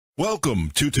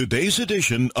Welcome to today's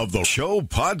edition of the show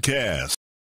podcast.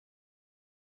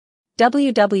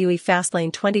 WWE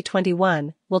Fastlane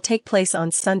 2021 will take place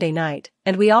on Sunday night,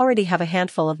 and we already have a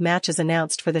handful of matches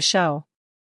announced for the show.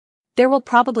 There will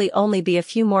probably only be a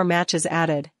few more matches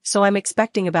added, so I'm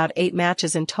expecting about 8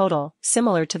 matches in total,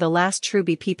 similar to the last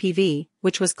Truby PPV,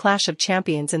 which was Clash of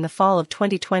Champions in the fall of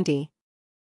 2020.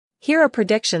 Here are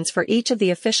predictions for each of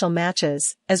the official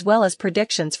matches, as well as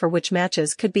predictions for which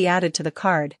matches could be added to the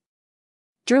card.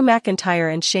 Drew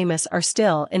McIntyre and Sheamus are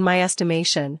still, in my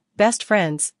estimation, best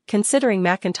friends, considering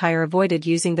McIntyre avoided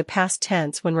using the past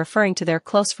tense when referring to their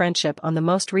close friendship on the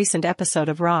most recent episode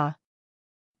of Raw.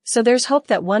 So there's hope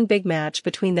that one big match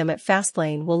between them at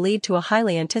Fastlane will lead to a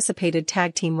highly anticipated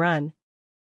tag team run.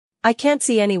 I can't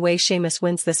see any way Sheamus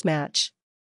wins this match.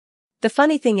 The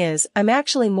funny thing is, I'm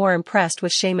actually more impressed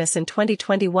with Sheamus in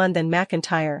 2021 than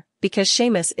McIntyre, because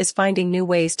Sheamus is finding new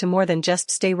ways to more than just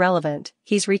stay relevant,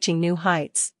 he's reaching new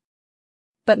heights.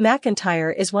 But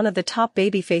McIntyre is one of the top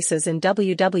babyfaces in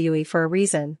WWE for a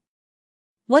reason.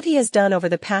 What he has done over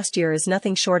the past year is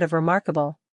nothing short of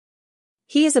remarkable.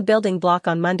 He is a building block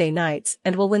on Monday nights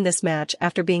and will win this match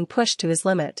after being pushed to his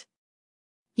limit.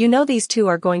 You know these two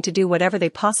are going to do whatever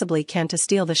they possibly can to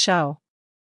steal the show.